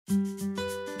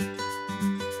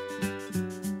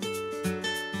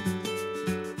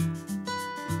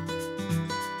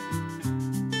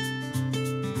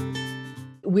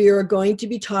we are going to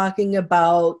be talking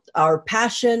about our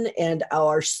passion and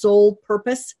our soul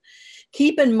purpose.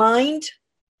 Keep in mind,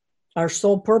 our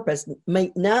soul purpose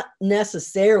might not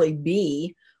necessarily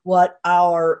be what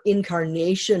our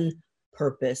incarnation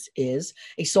purpose is.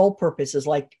 A soul purpose is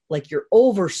like your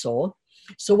oversoul.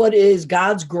 So what is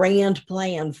God's grand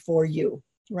plan for you,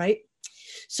 right?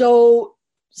 So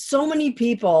many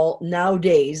people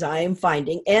nowadays, I am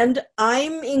finding, and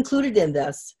I'm included in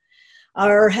this,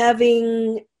 are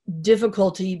having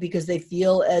difficulty because they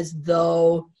feel as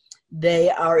though they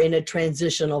are in a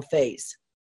transitional phase.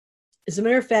 As a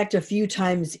matter of fact, a few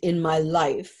times in my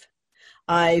life,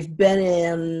 I've been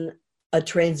in a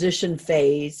transition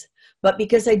phase, but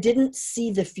because I didn't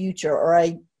see the future, or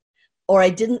I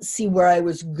didn't see where I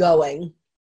was going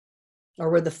or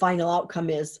where the final outcome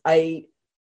is, I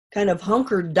kind of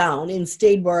hunkered down and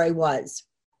stayed where I was.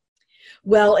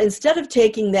 Well, instead of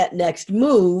taking that next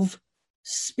move,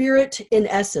 Spirit, in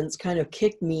essence, kind of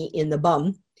kicked me in the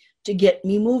bum to get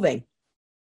me moving.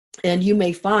 And you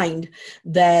may find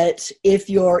that if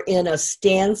you're in a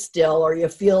standstill or you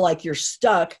feel like you're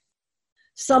stuck,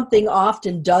 something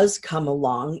often does come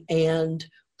along and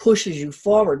pushes you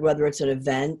forward, whether it's an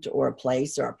event or a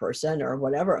place or a person or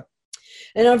whatever.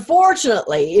 And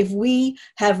unfortunately, if we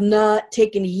have not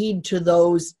taken heed to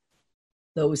those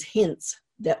hints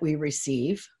that we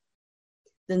receive,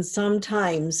 then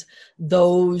sometimes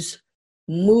those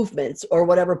movements or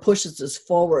whatever pushes us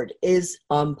forward is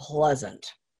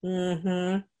unpleasant.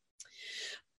 As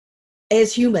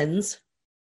humans,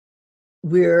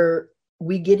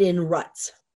 we get in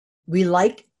ruts. We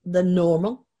like the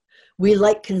normal. We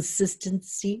like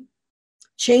consistency.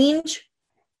 Change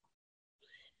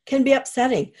can be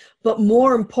upsetting, but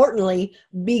more importantly,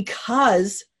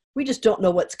 because we just don't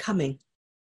know what's coming.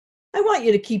 I want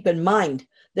you to keep in mind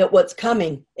that what's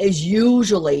coming is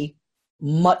usually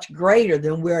much greater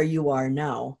than where you are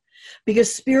now,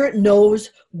 because Spirit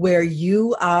knows where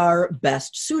you are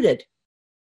best suited.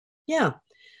 Yeah.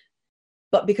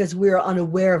 But because we're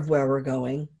unaware of where we're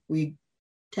going, we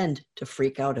tend to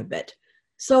freak out a bit.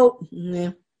 So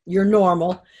you're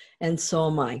normal, and so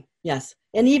am I. Yes.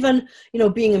 And even,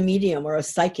 being a medium or a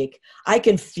psychic, I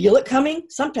can feel it coming,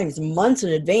 sometimes months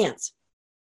in advance.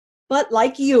 But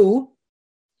like you,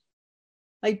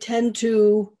 I tend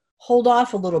to hold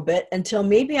off a little bit until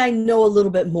maybe I know a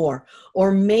little bit more,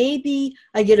 or maybe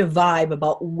I get a vibe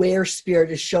about where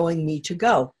Spirit is showing me to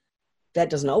go. That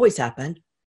doesn't always happen,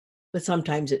 but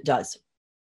sometimes it does.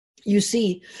 You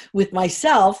see, with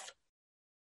myself,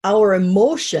 our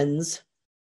emotions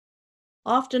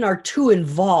often are too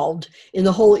involved in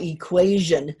the whole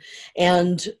equation.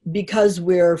 And because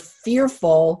we're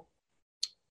fearful,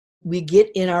 we get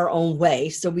in our own way.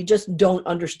 So we just don't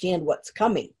understand what's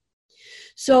coming.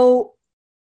 So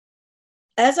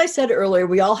as I said earlier,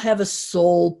 we all have a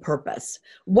soul purpose.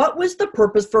 What was the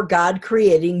purpose for God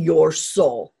creating your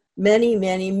soul? Many,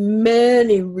 many,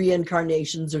 many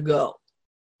reincarnations ago,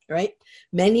 right?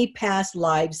 Many past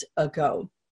lives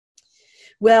ago.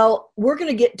 Well, we're going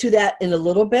to get to that in a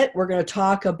little bit. We're going to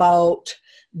talk about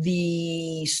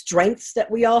the strengths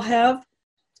that we all have,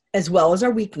 as well as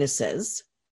our weaknesses,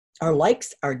 our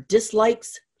likes, our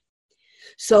dislikes.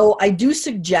 So I do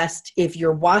suggest, if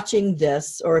you're watching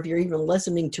this, or if you're even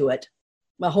listening to it,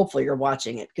 well, hopefully you're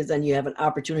watching it, because then you have an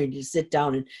opportunity to sit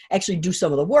down and actually do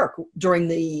some of the work during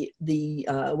the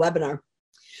webinar.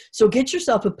 So get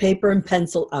yourself a paper and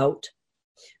pencil out.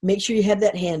 Make sure you have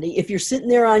that handy. If you're sitting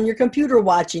there on your computer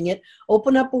watching it,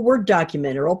 open up a Word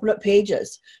document or open up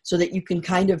Pages so that you can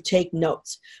kind of take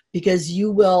notes, because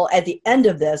you will, at the end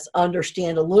of this,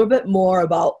 understand a little bit more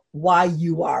about why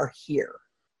you are here,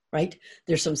 right?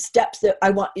 There's some steps that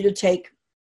I want you to take.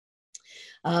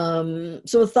 Some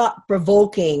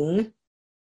thought-provoking,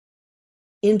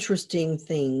 interesting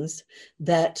things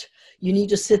that you need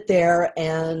to sit there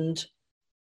and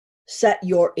set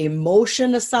your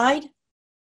emotion aside.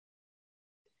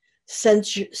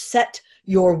 Set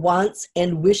your wants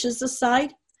and wishes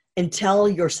aside and tell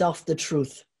yourself the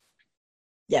truth.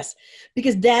 Yes,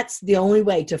 because that's the only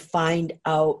way to find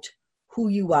out who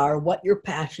you are, what your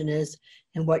passion is,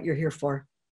 and what you're here for,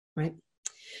 right?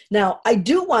 Now, I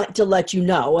do want to let you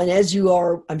know, and as you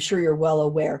are, I'm sure you're well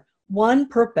aware, one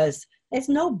purpose is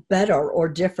no better or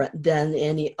different than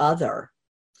any other.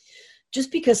 Just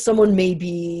because someone may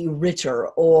be richer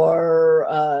or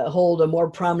hold a more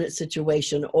prominent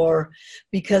situation, or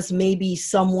because maybe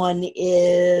someone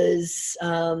is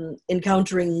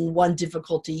encountering one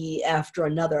difficulty after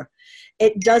another,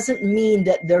 it doesn't mean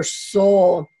that their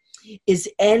soul is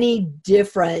any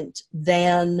different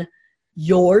than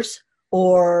yours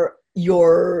or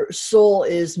your soul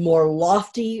is more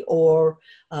lofty or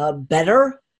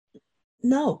better.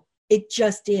 No, it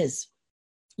just is.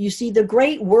 You see, the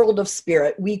great world of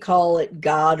spirit, we call it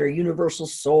God or universal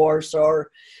source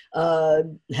or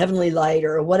heavenly light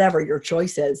or whatever your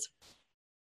choice is,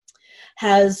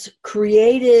 has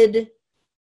created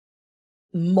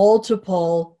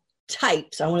multiple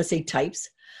types, I want to say types,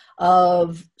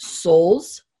 of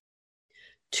souls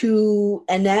to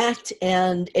enact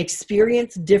and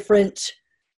experience different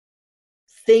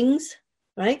things,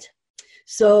 right?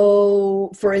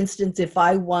 So, for instance, if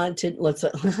I wanted,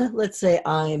 let's say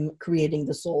I'm creating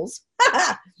the souls.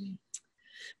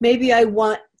 Maybe I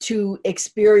want to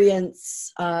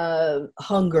experience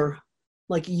hunger,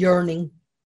 like yearning.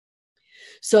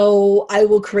 So I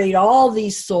will create all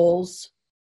these souls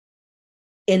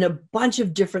in a bunch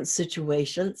of different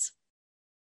situations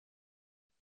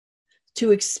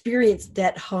to experience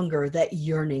that hunger, that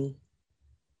yearning.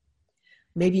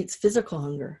 Maybe it's physical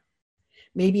hunger.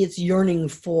 Maybe it's yearning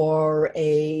for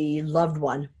a loved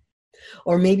one.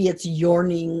 Or maybe it's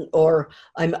yearning, or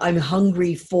I'm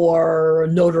hungry for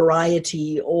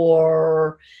notoriety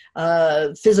or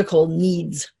physical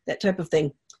needs, that type of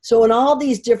thing. So in all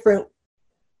these different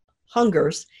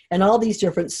hungers and all these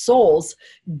different souls,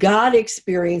 God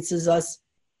experiences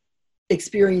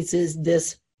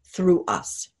this through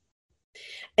us.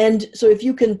 And so if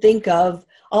you can think of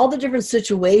all the different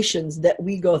situations that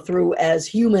we go through as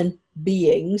human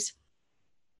beings,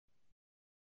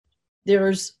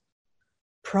 there's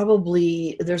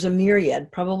a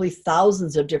myriad, probably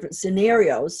thousands of different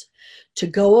scenarios to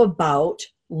go about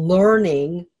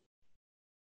learning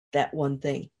that one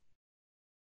thing.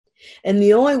 And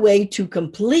the only way to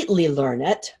completely learn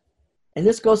it, and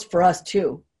this goes for us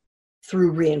too,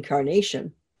 through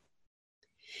reincarnation,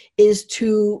 is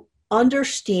to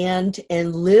understand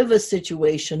and live a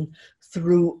situation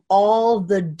through all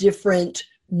the different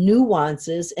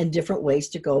nuances and different ways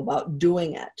to go about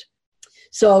doing it.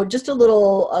 So just a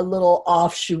little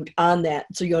offshoot on that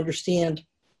so you understand.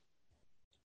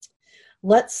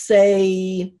 Let's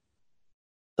say,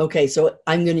 okay, so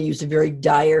I'm going to use a very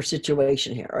dire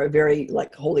situation here, or a very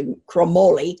like holy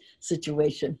cramoly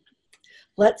situation.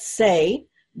 Let's say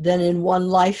that in one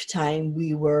lifetime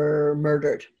we were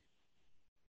murdered.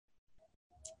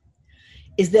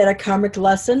 Is that a karmic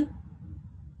lesson?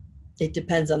 It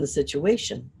depends on the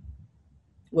situation.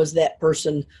 Was that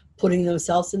person putting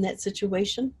themselves in that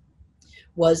situation?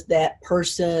 Was that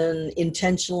person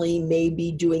intentionally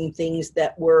maybe doing things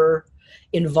that were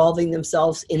involving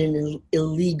themselves in an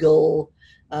illegal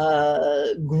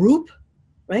group,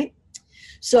 right?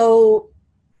 So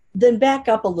then back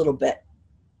up a little bit.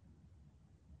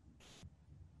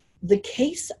 The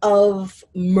case of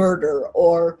murder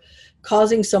or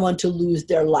causing someone to lose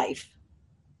their life,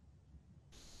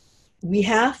 we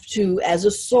have to, as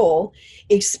a soul,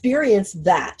 experience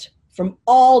that from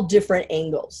all different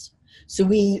angles. So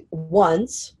we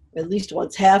at least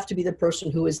once, have to be the person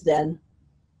who is then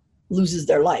loses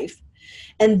their life.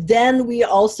 And then we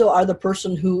also are the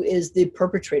person who is the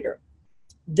perpetrator.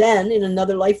 Then in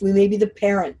another life, we may be the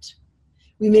parent.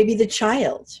 We may be the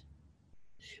child.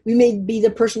 We may be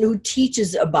the person who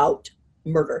teaches about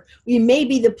murder. We may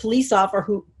be the police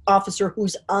officer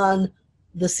who's on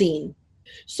the scene.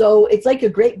 So it's like a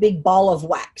great big ball of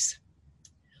wax.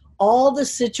 All the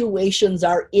situations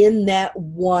are in that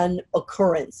one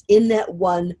occurrence, in that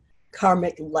one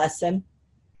karmic lesson.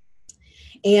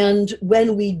 And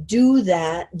when we do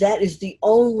that, that is the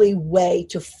only way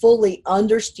to fully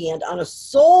understand on a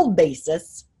soul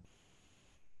basis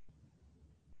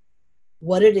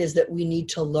what it is that we need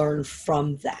to learn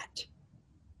from that.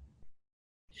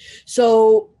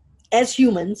 So as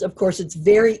humans, of course, it's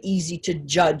very easy to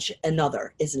judge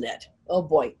another, isn't it? Oh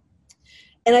boy.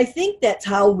 And I think that's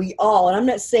how we all, and I'm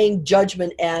not saying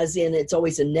judgment as in it's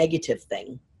always a negative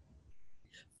thing.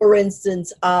 For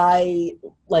instance,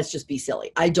 let's just be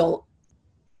silly. I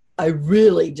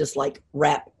really dislike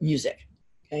rap music,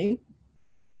 okay?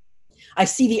 I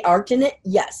see the art in it,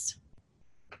 yes.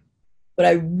 But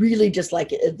I really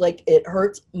dislike it. It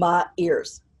hurts my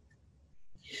ears.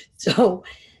 So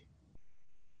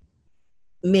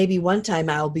maybe one time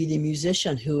I'll be the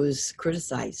musician who is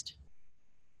criticized.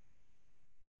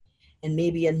 And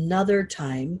maybe another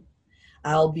time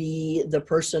I'll be the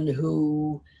person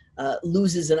who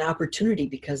loses an opportunity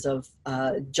because of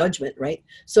judgment, right?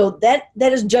 So that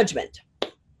is judgment.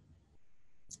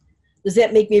 Does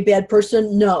that make me a bad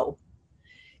person? No.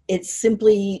 It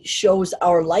simply shows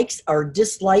our likes, our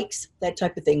dislikes, that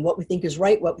type of thing, what we think is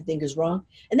right, what we think is wrong.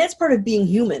 And that's part of being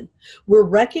human. We're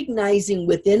recognizing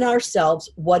within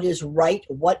ourselves what is right,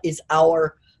 what is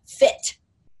our fit.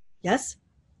 Yes?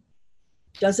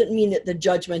 Doesn't mean that the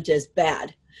judgment is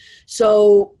bad.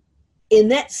 So in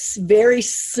that very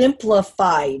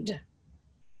simplified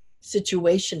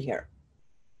situation here,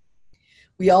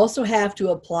 we also have to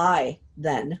apply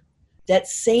then that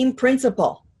same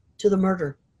principle to the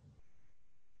murder.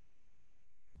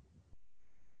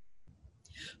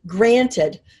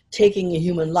 Granted, taking a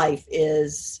human life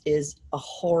is a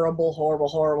horrible, horrible,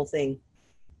 horrible thing.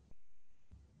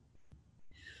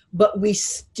 But we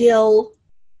still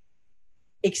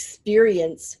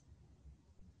experience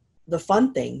the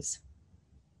fun things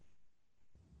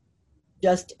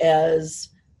just as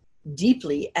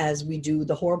deeply as we do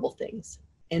the horrible things,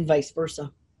 and vice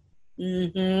versa.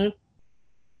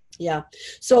 Yeah.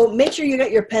 So make sure you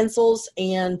got your pencils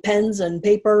and pens and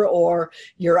paper, or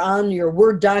you're on your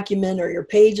Word document or your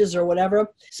pages or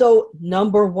whatever. So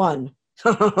number one,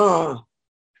 what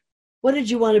did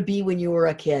you want to be when you were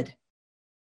a kid?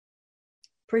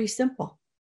 Pretty simple.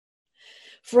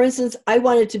 For instance, I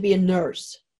wanted to be a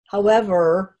nurse.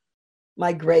 However,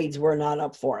 my grades were not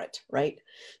up for it, right?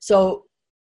 So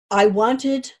I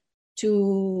wanted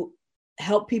to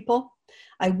help people.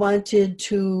 I wanted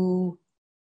to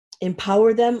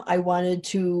empower them. I wanted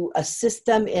to assist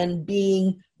them in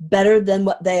being better than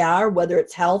what they are, whether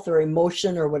it's health or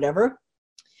emotion or whatever.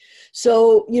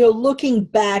 So, looking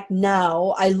back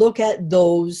now, I look at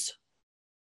those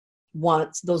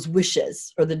wants, those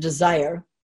wishes, or the desire,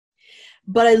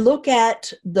 but I look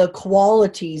at the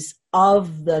qualities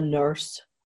of the nurse.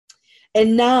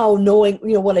 And now, knowing,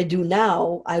 what I do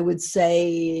now, I would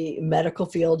say medical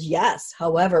field, yes.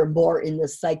 However, more in the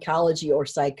psychology or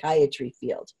psychiatry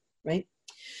field, right?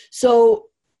 So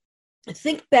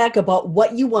think back about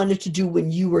what you wanted to do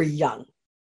when you were young.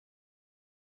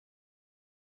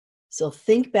 So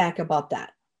think back about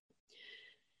that.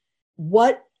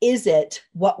 What is it?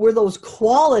 What were those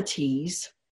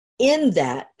qualities in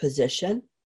that position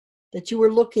that you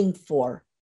were looking for?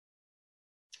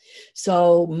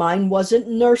 So mine wasn't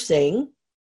nursing.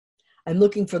 I'm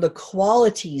looking for the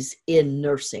qualities in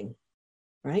nursing,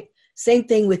 right? Same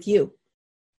thing with you.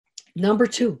 Number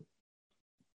two,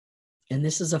 and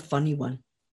this is a funny one.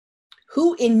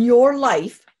 Who in your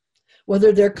life,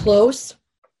 whether they're close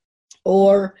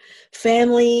or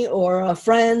family or a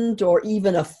friend or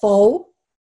even a foe,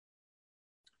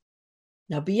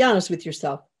 now be honest with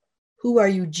yourself. Who are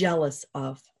you jealous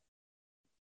of?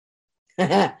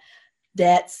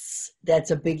 That's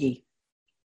a biggie.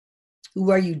 Who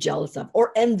are you jealous of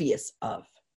or envious of?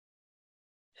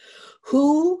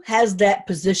 Who has that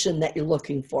position that you're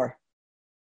looking for?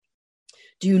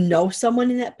 Do you know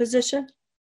someone in that position?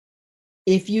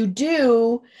 If you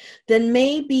do, then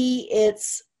maybe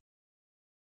it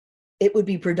would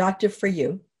be productive for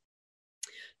you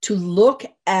to look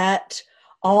at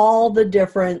all the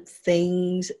different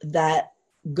things that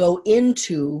go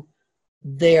into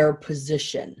their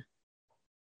position.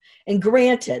 And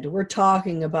granted, we're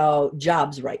talking about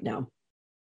jobs right now.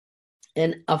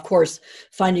 And of course,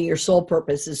 finding your soul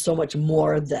purpose is so much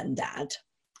more than that.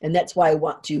 And that's why I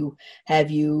want to have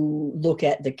you look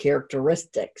at the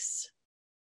characteristics.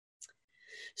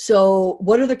 So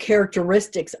what are the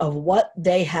characteristics of what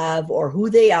they have or who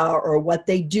they are or what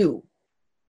they do?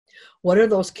 What are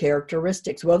those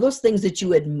characteristics? What are those things that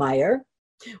you admire?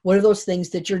 What are those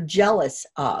things that you're jealous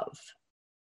of?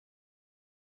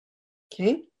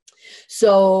 Okay.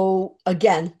 So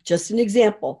again, just an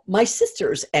example. My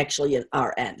sister's actually an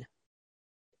RN.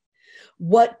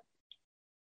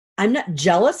 I'm not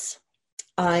jealous.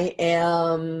 I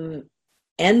am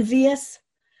envious,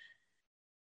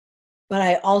 but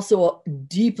I also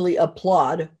deeply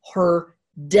applaud her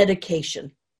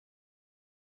dedication,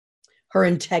 her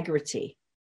integrity,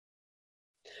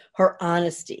 her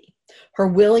honesty, her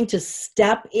willing to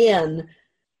step in,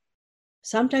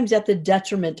 sometimes at the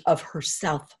detriment of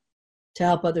herself, to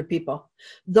help other people.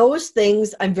 Those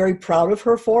things I'm very proud of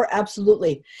her for,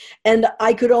 absolutely. And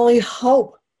I could only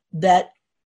hope that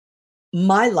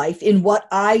my life in what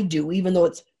I do, even though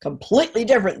it's completely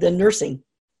different than nursing,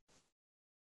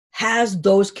 has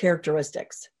those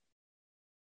characteristics.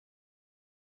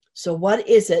 So what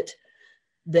is it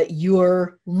that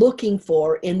you're looking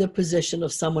for in the position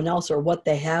of someone else, or what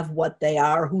they have, what they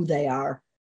are, who they are,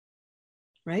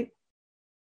 right?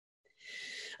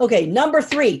 Okay, number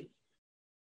 3.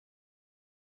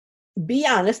 Be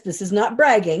honest. This is not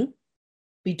bragging.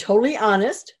 Be totally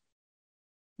honest.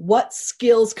 What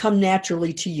skills come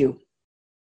naturally to you?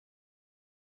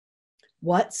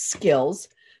 What skills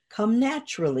come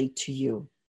naturally to you?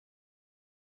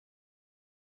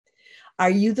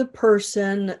 Are you the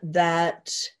person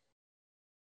that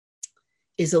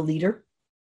is a leader?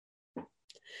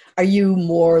 Are you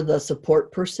more the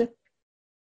support person?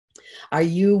 Are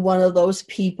you one of those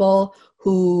people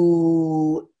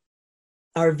who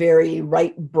are very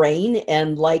right brain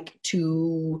and like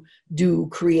to do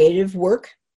creative work?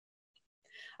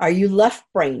 Are you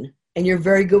left brain and you're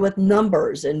very good with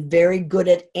numbers and very good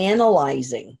at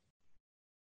analyzing?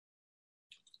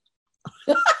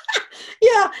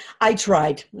 Yeah, I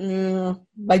tried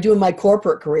by doing my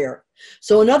corporate career.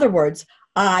 So in other words,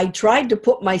 I tried to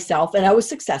put myself, and I was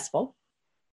successful,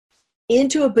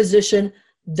 into a position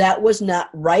that was not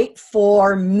right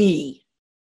for me.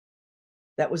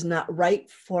 That was not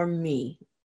right for me.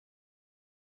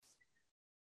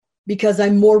 Because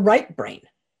I'm more right brain.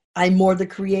 I'm more the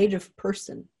creative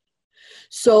person.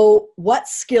 So what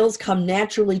skills come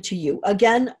naturally to you?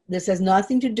 Again, this has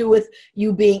nothing to do with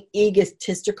you being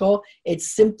egotistical.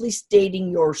 It's simply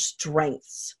stating your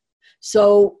strengths.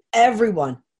 So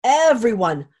everyone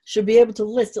should be able to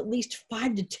list at least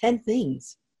 5 to 10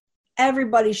 things.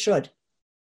 Everybody should.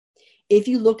 If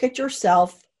you look at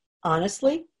yourself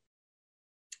honestly,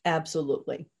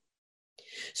 absolutely.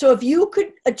 So if you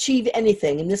could achieve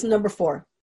anything, and this is number 4,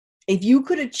 if you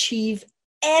could achieve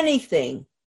anything,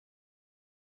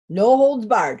 no holds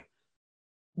barred,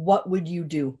 what would you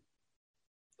do?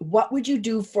 What would you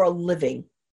do for a living?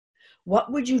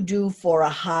 What would you do for a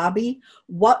hobby?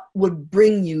 What would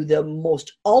bring you the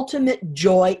most ultimate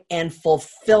joy and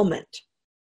fulfillment?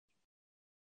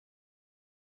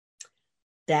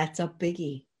 That's a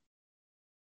biggie.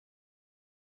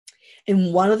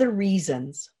 And one of the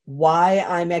reasons why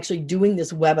I'm actually doing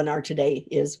this webinar today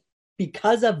is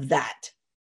because of that.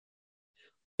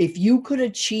 If you could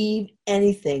achieve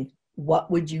anything,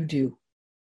 what would you do?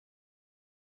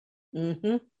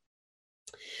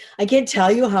 I can't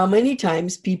tell you how many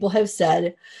times people have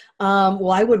said,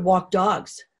 well, I would walk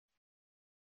dogs.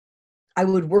 I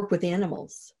would work with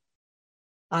animals.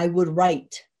 I would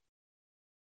write.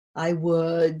 I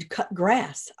would cut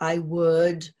grass. I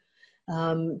would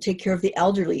take care of the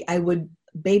elderly. I would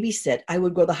babysit. I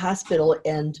would go to the hospital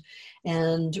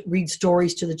and read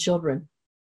stories to the children.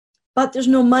 But there's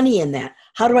no money in that.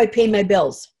 How do I pay my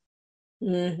bills?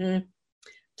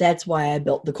 That's why I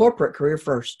built the corporate career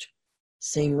first.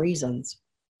 Same reasons.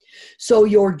 So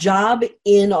your job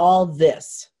in all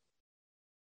this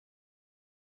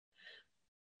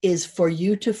is for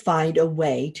you to find a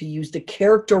way to use the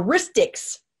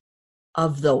characteristics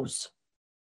of those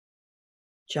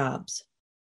jobs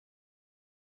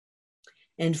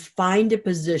and find a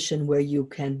position where you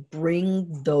can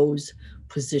bring those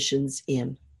positions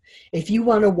in. If you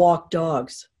want to walk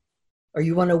dogs or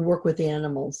you want to work with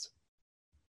animals,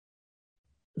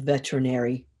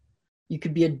 veterinary, you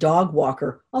could be a dog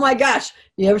walker. Oh my gosh,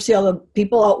 you ever see all the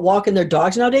people out walking their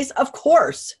dogs nowadays? Of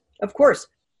course, of course.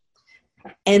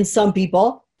 And some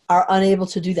people are unable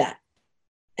to do that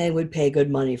and would pay good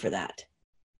money for that.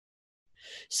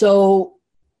 So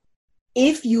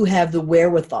if you have the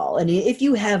wherewithal and if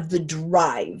you have the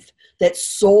drive, that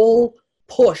soul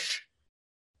push,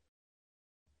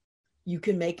 you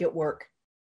can make it work.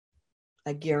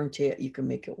 I guarantee it, you can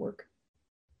make it work.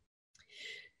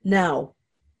 Now,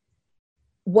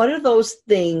 what are those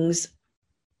things,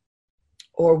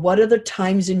 or what are the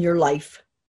times in your life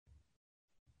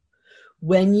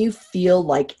when you feel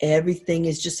like everything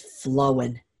is just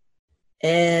flowing?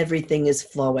 Everything is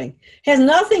flowing. It has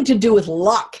nothing to do with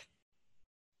luck.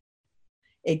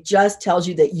 It just tells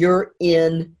you that you're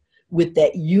in with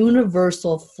that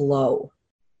universal flow.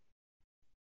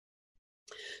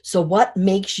 So what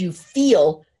makes you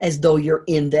feel as though you're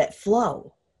in that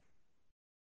flow?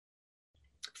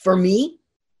 For me,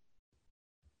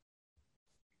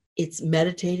 it's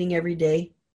meditating every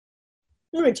day.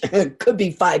 It could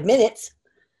be 5 minutes,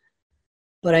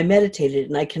 but I meditated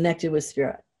and I connected with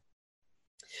spirit.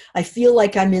 I feel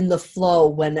like I'm in the flow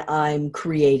when I'm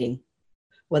creating,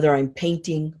 whether I'm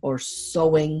painting or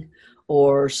sewing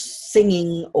or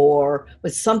singing or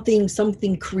with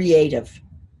something creative,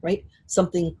 right?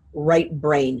 Something right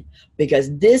brain,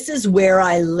 because this is where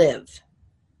I live.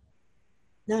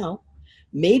 Now,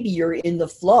 maybe you're in the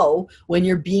flow when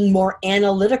you're being more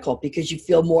analytical because you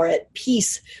feel more at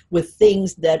peace with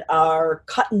things that are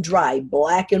cut and dry,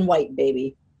 black and white,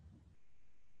 baby.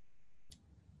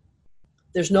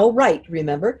 There's no right,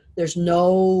 remember? There's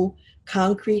no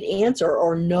concrete answer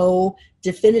or no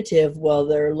definitive, well,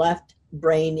 their left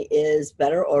brain is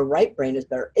better or right brain is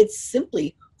better. It's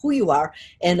simply who you are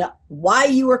and why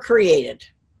you were created.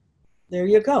 There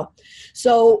you go.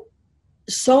 So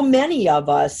many of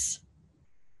us,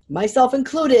 myself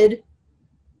included,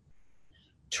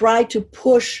 try to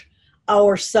push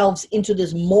ourselves into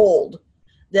this mold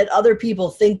that other people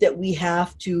think that we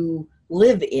have to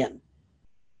live in.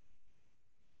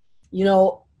 You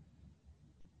know,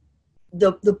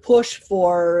 the push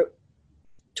for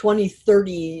 20,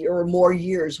 30 or more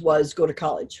years was go to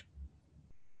college.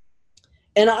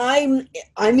 And I'm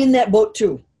in that boat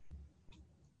too.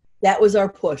 That was our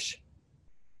push.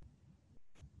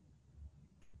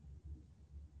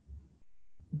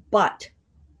 But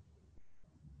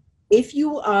if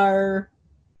you are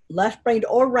left-brained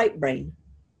or right-brained,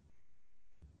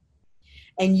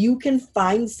 and you can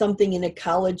find something in a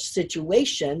college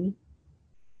situation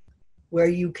where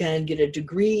you can get a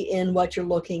degree in what you're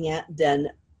looking at, then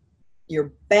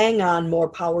you're bang on, more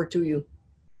power to you.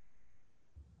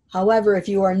 However, if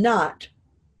you are not,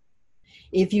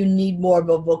 if you need more of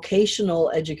a vocational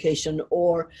education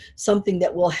or something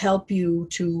that will help you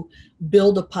to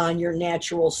build upon your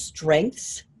natural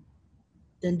strengths,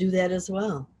 then do that as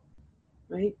well,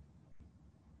 right?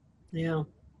 Yeah.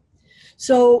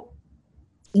 So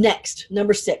next,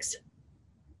 number 6,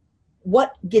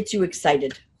 what gets you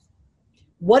excited?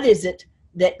 What is it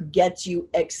that gets you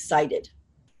excited?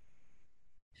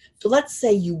 So let's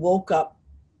say you woke up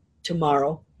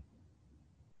tomorrow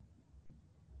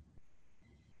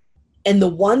and the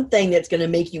one thing that's going to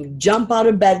make you jump out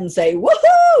of bed and say,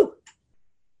 woohoo!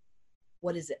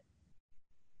 What is it?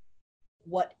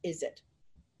 What is it?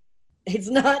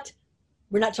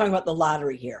 We're not talking about the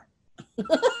lottery here.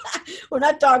 We're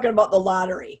not talking about the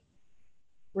lottery.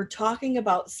 We're talking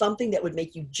about something that would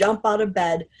make you jump out of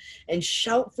bed and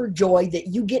shout for joy that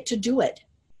you get to do it.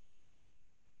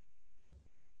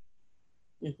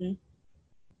 Mm-hmm.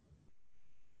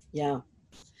 Yeah.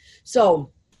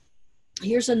 So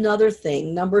here's another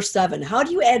thing. Number 7, how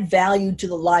do you add value to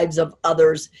the lives of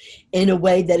others in a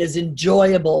way that is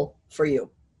enjoyable for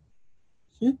you?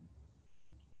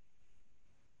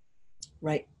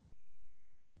 Right.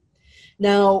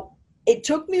 Now, it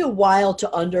took me a while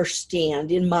to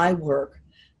understand in my work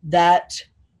that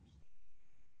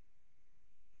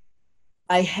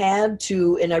I had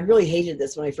to, and I really hated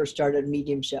this when I first started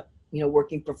mediumship,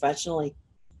 working professionally.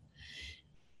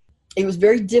 It was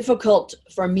very difficult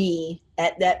for me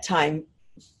at that time,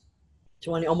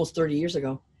 almost 30 years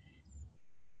ago,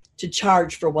 to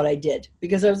charge for what I did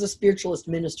because I was a spiritualist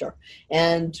minister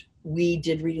and we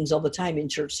did readings all the time in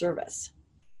church service.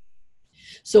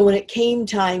 So when it came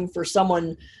time for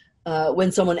someone,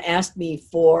 when someone asked me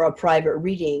for a private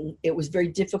reading, it was very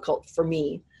difficult for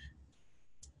me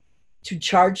to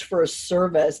charge for a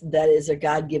service that is a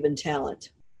God-given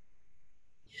talent.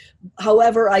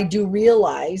 However, I do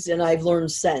realize, and I've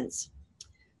learned since,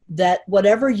 that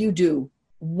whatever you do,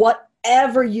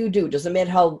 doesn't matter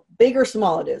how big or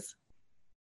small it is,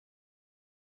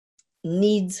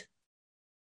 needs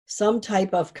some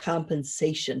type of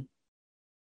compensation.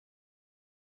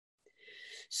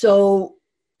 So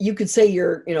you could say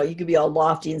you could be all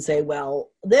lofty and say,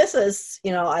 well, this is,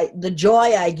 the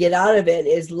joy I get out of it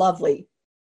is lovely.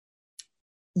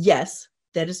 Yes,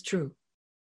 that is true.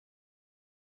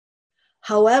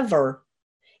 However,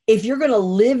 if you're going to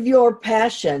live your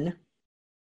passion,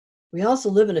 we also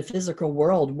live in a physical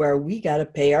world where we got to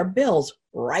pay our bills,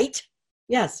 right?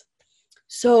 Yes.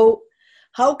 So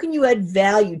how can you add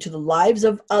value to the lives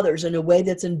of others in a way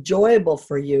that's enjoyable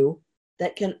for you,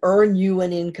 that can earn you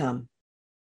an income?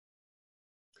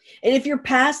 And if you're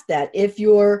past that, if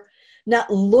you're not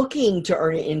looking to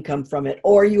earn an income from it,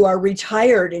 or you are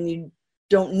retired and you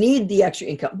don't need the extra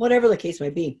income, whatever the case may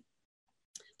be,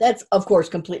 that's, of course,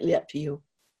 completely up to you.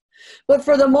 But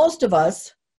for the most of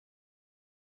us,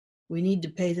 we need to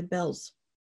pay the bills.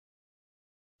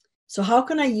 So how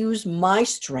can I use my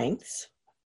strengths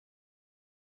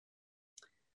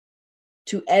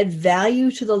to add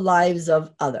value to the lives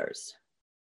of others?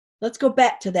 Let's go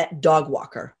back to that dog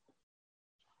walker.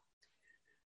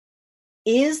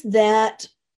 Is that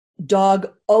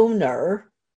dog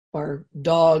owner or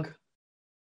dog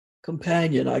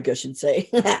companion, I guess you'd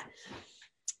say,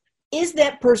 is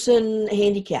that person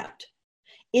handicapped?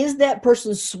 Is that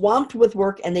person swamped with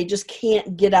work and they just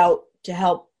can't get out to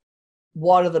help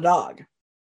water the dog?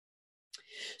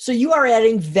 So you are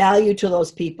adding value to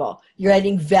those people. You're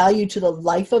adding value to the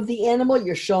life of the animal.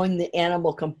 You're showing the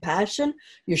animal compassion.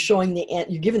 You're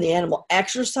giving the animal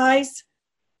exercise.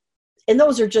 And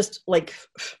those are just like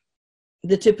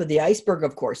the tip of the iceberg,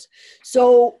 of course.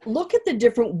 So look at the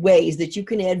different ways that you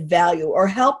can add value or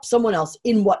help someone else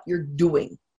in what you're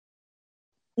doing.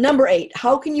 Number 8,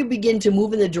 how can you begin to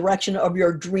move in the direction of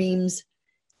your dreams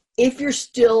if you're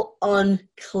still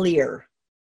unclear?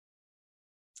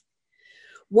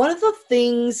 One of the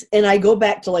things, and I go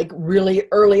back to like really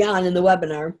early on in the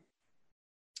webinar,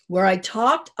 where I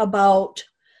talked about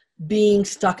being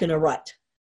stuck in a rut.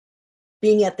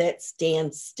 being at that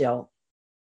standstill.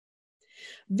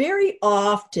 Very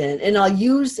often, and I'll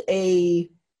use a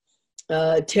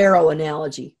tarot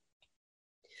analogy.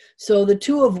 So the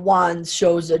Two of Wands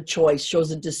shows a choice,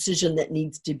 shows a decision that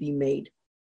needs to be made.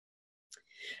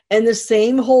 And the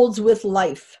same holds with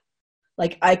life.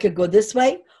 Like I could go this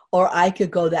way or I could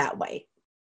go that way.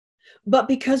 But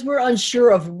because we're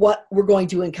unsure of what we're going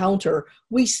to encounter,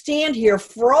 we stand here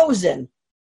frozen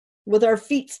with our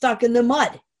feet stuck in the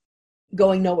mud,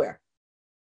 going nowhere.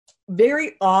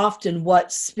 Very often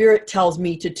what Spirit tells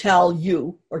me to tell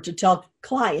you or to tell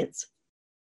clients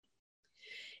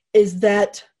is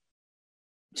that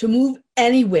to move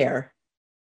anywhere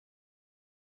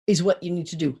is what you need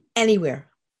to do. Anywhere.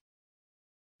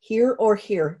 Here or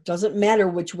here. Doesn't matter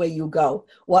which way you go.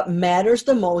 What matters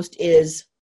the most is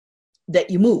that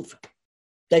you move,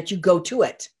 that you go to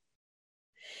it.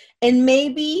 And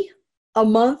maybe a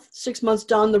month, 6 months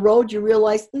down the road, you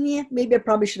realize, maybe I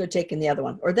probably should have taken the other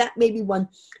one. Or that maybe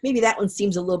that one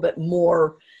seems a little bit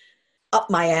more up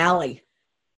my alley.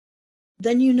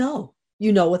 Then you know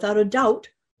without a doubt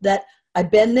that I've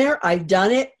been there, I've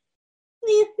done it.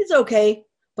 It's okay,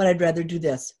 but I'd rather do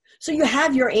this. So you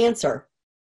have your answer.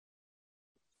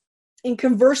 And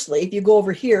conversely, if you go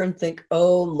over here and think,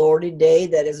 oh, Lordy day,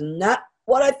 that is not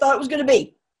what I thought it was going to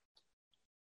be.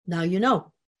 Now you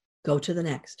know. Go to the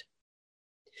next.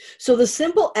 So the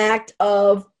simple act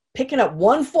of picking up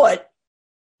one foot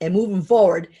and moving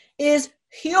forward is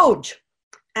huge.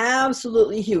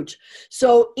 Absolutely huge.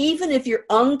 So even if you're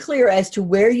unclear as to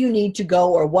where you need to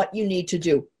go or what you need to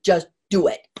do, just do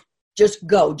it. Just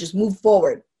go. Just move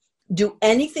forward. Do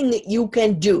anything that you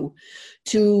can do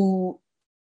to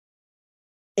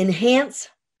enhance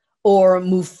or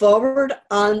move forward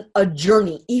on a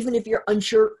journey, even if you're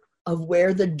unsure of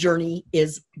where the journey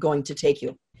is going to take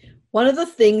you. One of the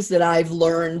things that I've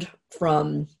learned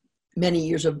from many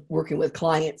years of working with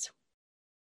clients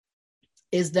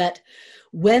is that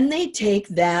when they take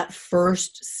that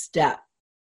first step,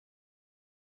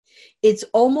 it's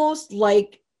almost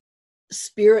like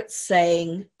Spirit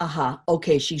saying,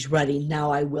 okay, she's ready.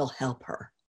 Now I will help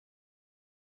her.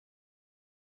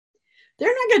 They're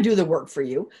not going to do the work for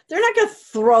you. They're not going to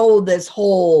throw this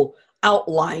whole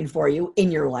outline for you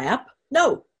in your lap.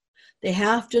 No, they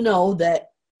have to know that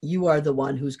you are the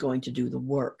one who's going to do the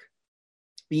work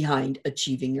behind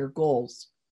achieving your goals.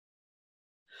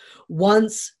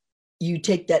 Once you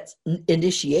take that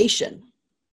initiation,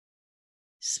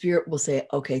 Spirit will say,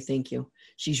 okay, thank you.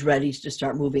 She's ready to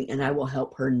start moving and I will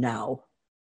help her now.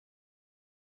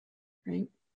 Right?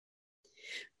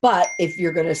 But if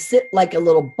you're going to sit like a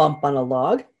little bump on a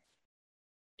log,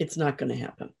 it's not going to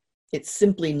happen. It's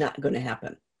simply not going to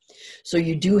happen. So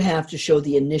you do have to show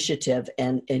the initiative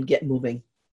and get moving.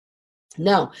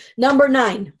 Now, number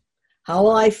 9, how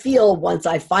will I feel once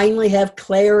I finally have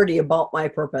clarity about my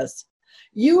purpose?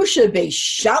 You should be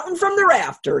shouting from the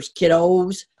rafters,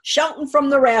 kiddos, shouting from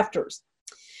the rafters.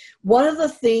 One of the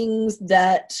things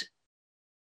that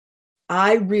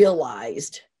I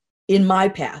realized in my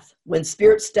path when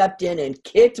Spirit stepped in and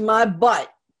kicked my butt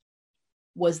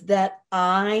was that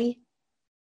I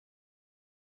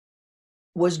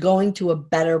was going to a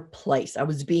better place. I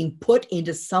was being put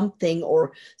into something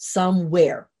or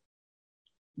somewhere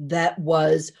that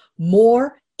was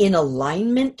more in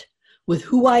alignment with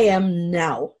who I am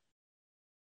now.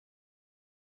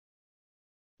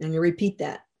 I'm going to repeat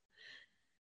that.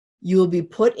 You will be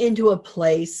put into a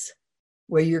place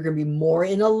where you're going to be more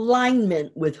in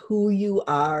alignment with who you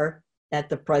are at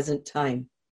the present time.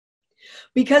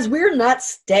 Because we're not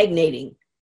stagnating.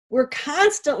 We're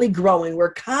constantly growing.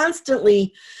 We're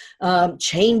constantly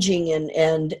changing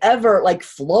and ever like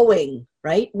flowing,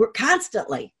 right? We're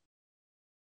constantly.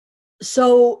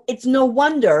 So it's no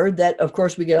wonder that, of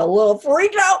course, we get a little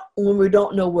freaked out when we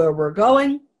don't know where we're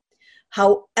going.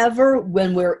 However,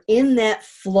 when we're in that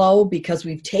flow, because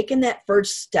we've taken that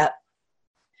first step,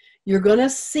 you're going to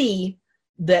see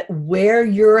that where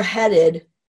you're headed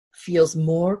feels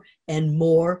more and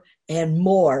more and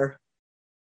more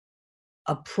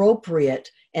appropriate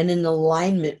and in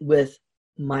alignment with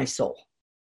my soul.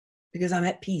 Because I'm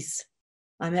at peace.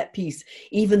 I'm at peace.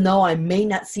 Even though I may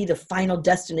not see the final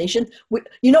destination.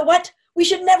 You know what? We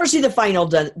should never see the final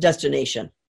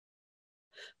destination.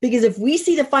 Because if we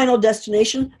see the final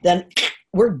destination, then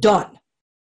we're done.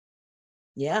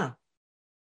 Yeah.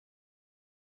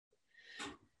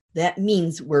 That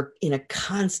means we're in a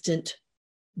constant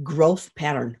growth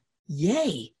pattern.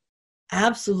 Yay.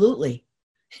 Absolutely.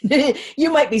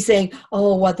 You might be saying,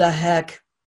 oh, what the heck?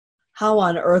 How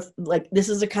on earth? Like, this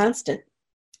is a constant.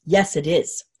 Yes, it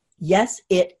is. Yes,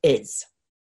 it is.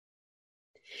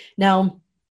 Now,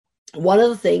 One of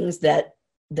the things that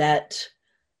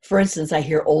for instance, I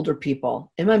hear older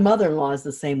people, and my mother-in-law is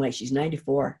the same way. She's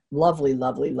 94, lovely,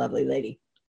 lovely, lovely lady.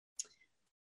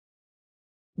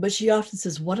 But she often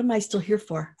says, what am I still here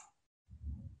for?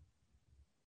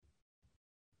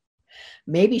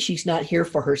 Maybe she's not here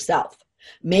for herself.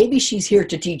 Maybe she's here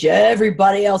to teach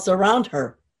everybody else around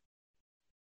her,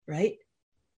 right?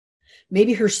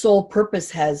 Maybe her sole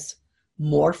purpose has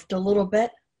morphed a little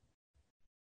bit.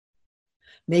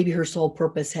 Maybe her sole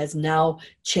purpose has now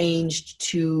changed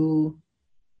to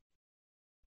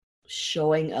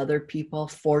showing other people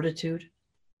fortitude,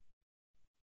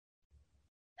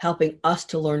 helping us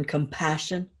to learn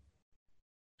compassion,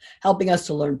 helping us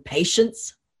to learn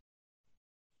patience.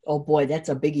 Oh boy, that's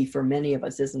a biggie for many of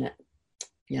us, isn't it?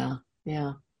 Yeah.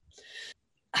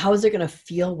 How is it going to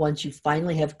feel once you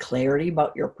finally have clarity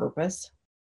about your purpose?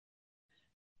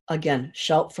 Again,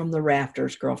 shout from the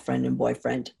rafters, girlfriend and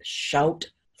boyfriend. Shout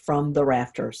from the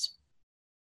rafters.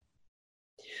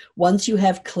 Once you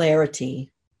have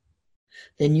clarity,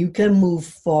 then you can move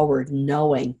forward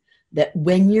knowing that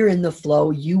when you're in the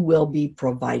flow, you will be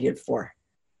provided for.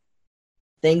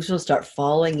 Things will start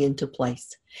falling into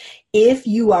place. If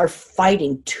you are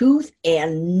fighting tooth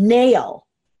and nail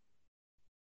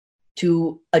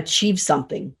to achieve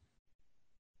something,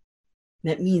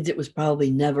 that means it was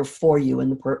probably never for you in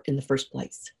the first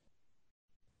place.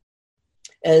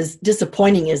 As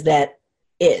disappointing as that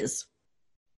is,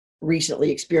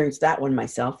 recently experienced that one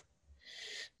myself,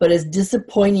 but as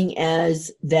disappointing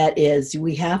as that is,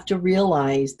 we have to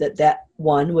realize that that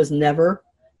one was never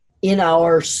in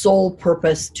our sole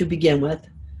purpose to begin with.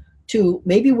 Two,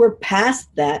 maybe we're past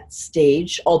that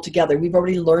stage altogether. We've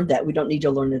already learned that. We don't need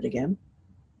to learn it again.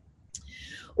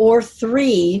 Or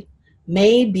three,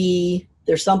 maybe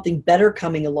there's something better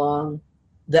coming along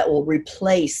that will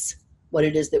replace what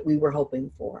it is that we were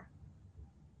hoping for.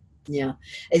 Yeah,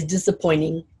 as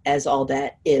disappointing as all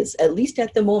that is, at least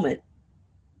at the moment.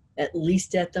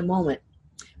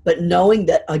 But knowing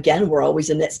that, again, we're always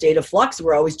in that state of flux,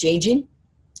 we're always changing.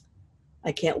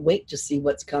 I can't wait to see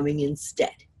what's coming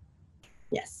instead.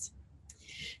 Yes.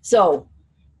 So,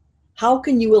 how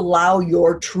can you allow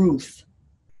your truth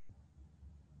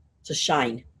to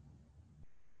shine?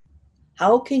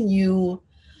 How can you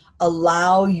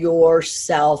allow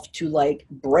yourself to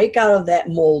break out of that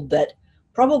mold that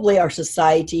probably our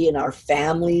society and our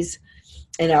families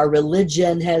and our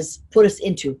religion has put us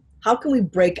into? How can we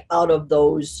break out of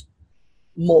those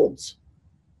molds?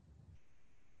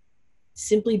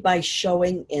 Simply by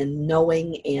showing and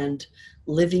knowing and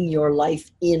living your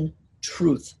life in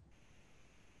truth.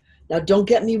 Now, don't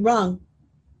get me wrong.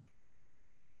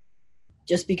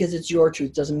 Just because it's your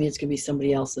truth doesn't mean it's going to be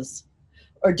somebody else's.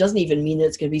 Or it doesn't even mean that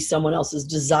it's going to be someone else's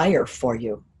desire for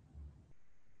you.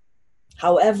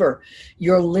 However,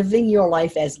 you're living your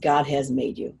life as God has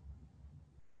made you.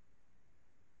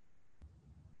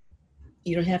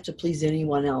 You don't have to please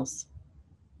anyone else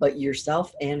but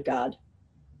yourself and God.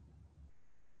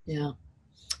 Yeah.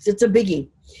 So it's a biggie.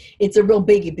 It's a real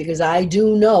biggie, because I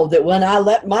do know that when I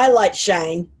let my light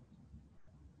shine,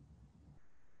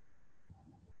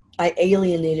 I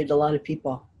alienated a lot of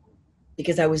people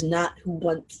because I was not who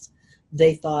once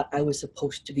they thought I was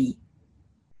supposed to be.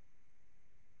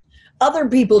 Other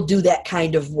people do that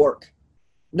kind of work.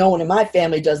 No one in my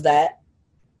family does that.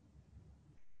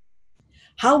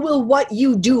 How will what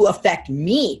you do affect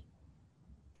me?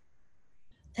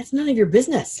 That's none of your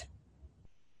business.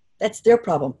 That's their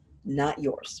problem, not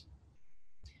yours.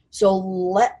 So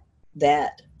let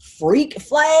that freak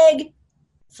flag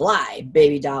fly,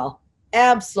 baby doll.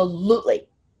 Absolutely.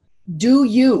 Do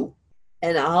you,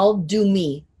 and I'll do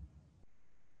me.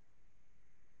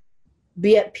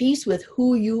 Be at peace with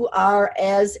who you are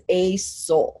as a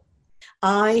soul.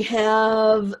 I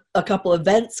have a couple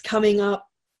events coming up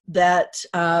that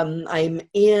I'm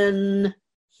in.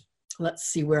 Let's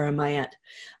see, where am I at?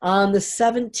 On the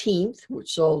 17th,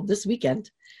 so this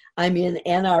weekend, I'm in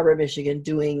Ann Arbor, Michigan,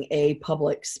 doing a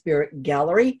public spirit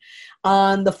gallery.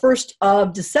 On the 1st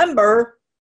of December,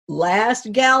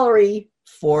 last gallery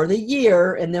for the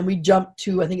year, and then we jump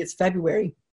to, I think it's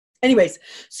February. Anyways,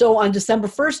 so on December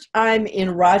 1st, I'm in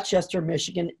Rochester,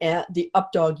 Michigan at the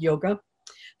Updog Yoga.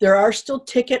 There are still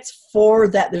tickets for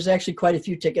that. There's actually quite a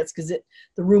few tickets because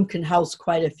the room can house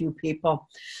quite a few people.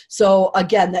 So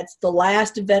again, that's the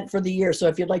last event for the year. So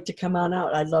if you'd like to come on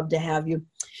out, I'd love to have you.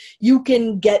 You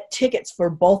can get tickets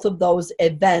for both of those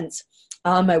events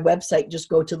on my website. Just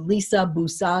go to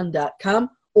lisabusan.com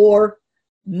or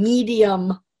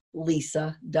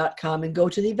mediumlisa.com and go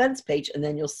to the events page, and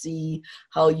then you'll see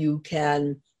how you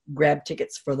can grab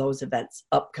tickets for those events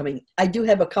upcoming. I do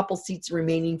have a couple seats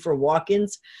remaining for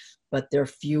walk-ins. but they're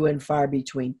few and far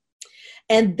between.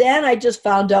 And then I just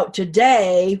found out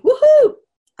today, woohoo,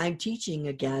 I'm teaching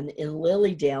again in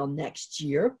Lilydale next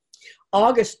year,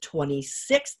 August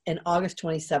 26th and August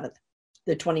 27th.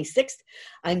 The 26th,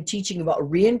 I'm teaching about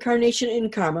reincarnation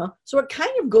and karma. So it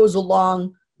kind of goes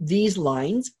along these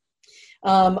lines.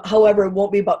 However, it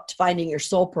won't be about finding your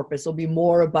soul purpose. It'll be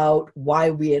more about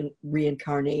why we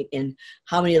reincarnate and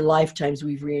how many lifetimes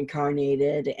we've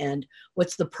reincarnated and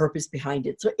what's the purpose behind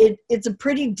it. So it's a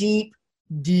pretty deep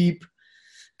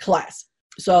class.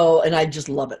 So, and I just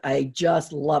love it. I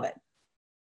just love it.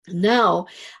 Now,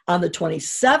 on the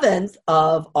 27th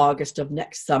of August of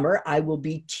next summer, I will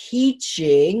be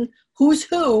teaching Who's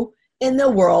Who in the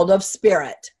World of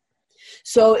Spirit.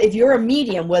 So if you're a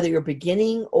medium, whether you're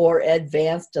beginning or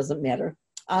advanced, doesn't matter.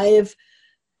 I have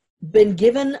been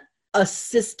given a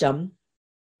system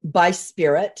by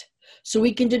Spirit so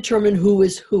we can determine who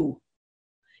is who.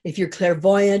 If you're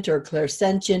clairvoyant or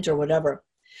clairsentient or whatever.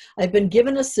 I've been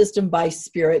given a system by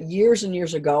Spirit years and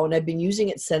years ago, and I've been using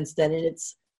it since then, and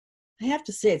I have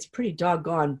to say, it's pretty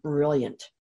doggone brilliant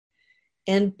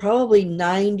and probably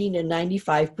 90 to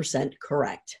 95%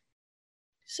 correct.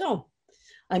 So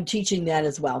I'm teaching that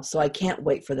as well. So I can't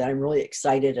wait for that. I'm really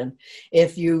excited. And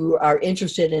if you are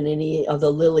interested in any of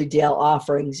the Lilydale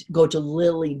offerings, go to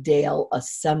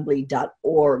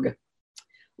lilydaleassembly.org.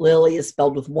 Lily is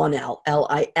spelled with one L,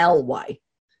 L-I-L-Y.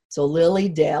 So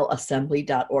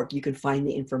lilydaleassembly.org. You can find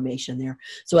the information there.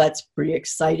 So that's pretty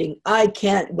exciting. I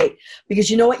can't wait. Because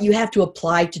you know what? You have to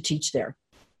apply to teach there.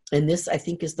 And this, I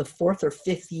think, is the 4th or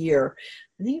 5th year.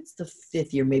 I think it's the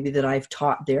 5th year maybe that I've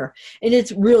taught there. And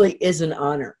it really is an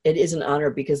honor. It is an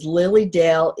honor because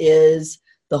Lilydale is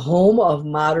the home of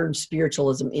modern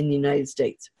spiritualism in the United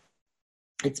States.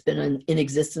 It's been in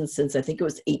existence since, I think it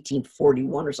was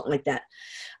 1841 or something like that.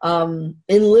 In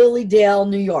Lilydale,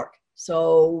 New York.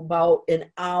 So about an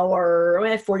hour,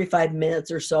 45 minutes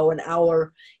or so, an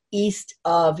hour east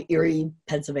of Erie,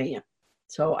 Pennsylvania.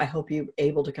 So I hope you're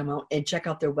able to come out and check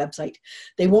out their website.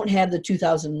 They won't have the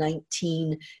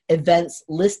 2019 events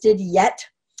listed yet.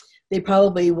 They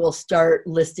probably will start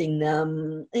listing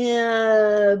them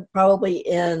probably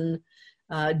in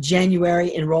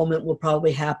January. Enrollment will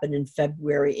probably happen in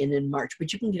February and in March.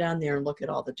 But you can get on there and look at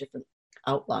all the different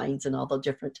outlines and all the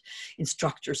different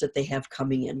instructors that they have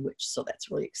coming in, so that's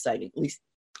really exciting. At least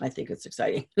I think it's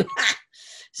exciting.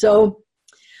 So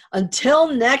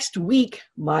until next week,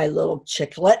 my little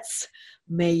chicklets,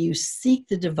 may you seek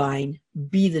the divine,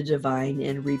 be the divine,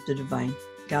 and reap the divine.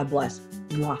 God bless.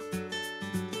 Mwah.